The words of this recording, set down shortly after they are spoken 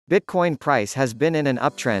Bitcoin price has been in an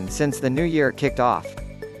uptrend since the new year kicked off.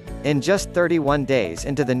 In just 31 days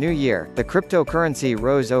into the new year, the cryptocurrency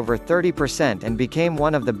rose over 30% and became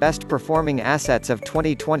one of the best performing assets of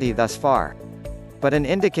 2020 thus far. But an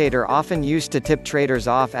indicator often used to tip traders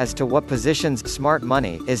off as to what positions smart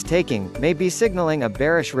money is taking may be signaling a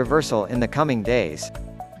bearish reversal in the coming days.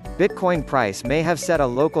 Bitcoin price may have set a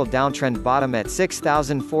local downtrend bottom at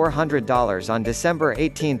 $6,400 on December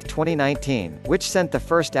 18, 2019, which sent the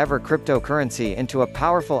first ever cryptocurrency into a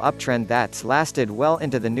powerful uptrend that's lasted well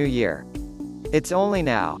into the new year. It's only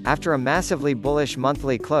now, after a massively bullish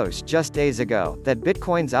monthly close just days ago, that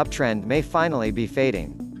Bitcoin's uptrend may finally be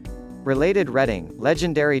fading. Related reading,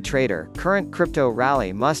 legendary trader, current crypto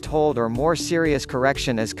rally must hold or more serious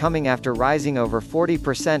correction is coming after rising over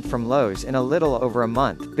 40% from lows in a little over a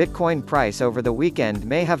month. Bitcoin price over the weekend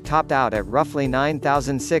may have topped out at roughly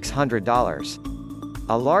 $9,600.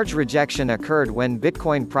 A large rejection occurred when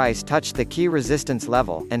Bitcoin price touched the key resistance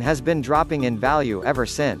level, and has been dropping in value ever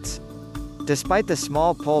since. Despite the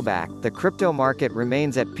small pullback, the crypto market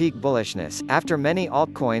remains at peak bullishness. After many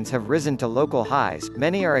altcoins have risen to local highs,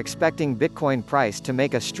 many are expecting Bitcoin price to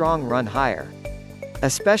make a strong run higher.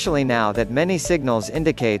 Especially now that many signals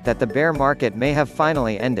indicate that the bear market may have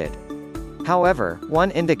finally ended. However, one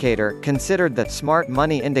indicator, considered the smart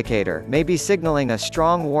money indicator, may be signaling a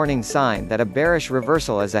strong warning sign that a bearish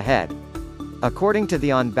reversal is ahead. According to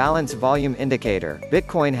the on-balance volume indicator,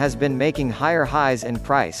 Bitcoin has been making higher highs in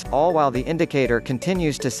price, all while the indicator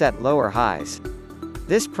continues to set lower highs.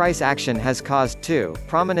 This price action has caused two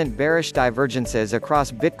prominent bearish divergences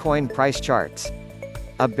across Bitcoin price charts.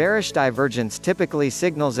 A bearish divergence typically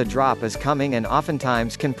signals a drop is coming and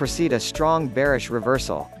oftentimes can precede a strong bearish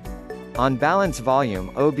reversal. On-balance volume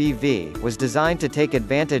 (OBV) was designed to take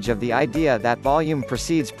advantage of the idea that volume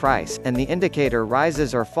precedes price, and the indicator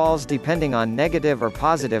rises or falls depending on negative or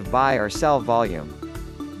positive buy or sell volume.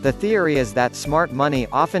 The theory is that smart money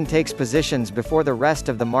often takes positions before the rest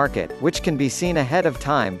of the market, which can be seen ahead of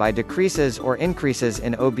time by decreases or increases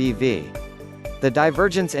in OBV. The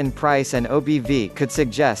divergence in price and OBV could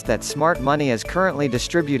suggest that smart money is currently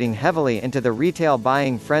distributing heavily into the retail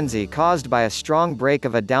buying frenzy caused by a strong break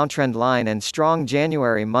of a downtrend line and strong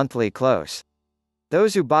January monthly close.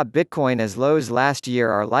 Those who bought Bitcoin as lows last year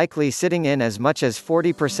are likely sitting in as much as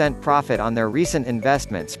 40% profit on their recent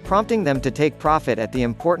investments, prompting them to take profit at the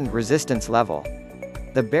important resistance level.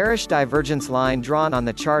 The bearish divergence line drawn on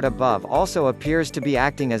the chart above also appears to be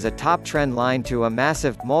acting as a top trend line to a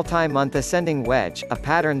massive, multi-month ascending wedge, a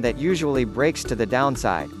pattern that usually breaks to the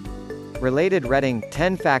downside. Related reading,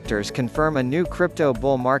 10 factors confirm a new crypto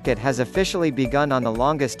bull market has officially begun on the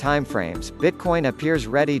longest timeframes. Bitcoin appears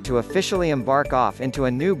ready to officially embark off into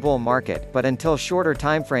a new bull market, but until shorter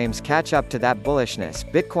timeframes catch up to that bullishness,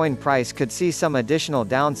 Bitcoin price could see some additional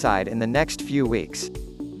downside in the next few weeks.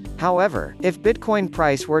 However, if Bitcoin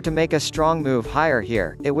price were to make a strong move higher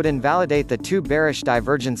here, it would invalidate the two bearish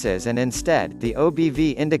divergences and instead, the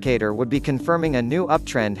OBV indicator would be confirming a new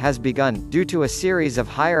uptrend has begun, due to a series of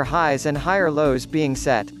higher highs and higher lows being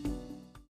set.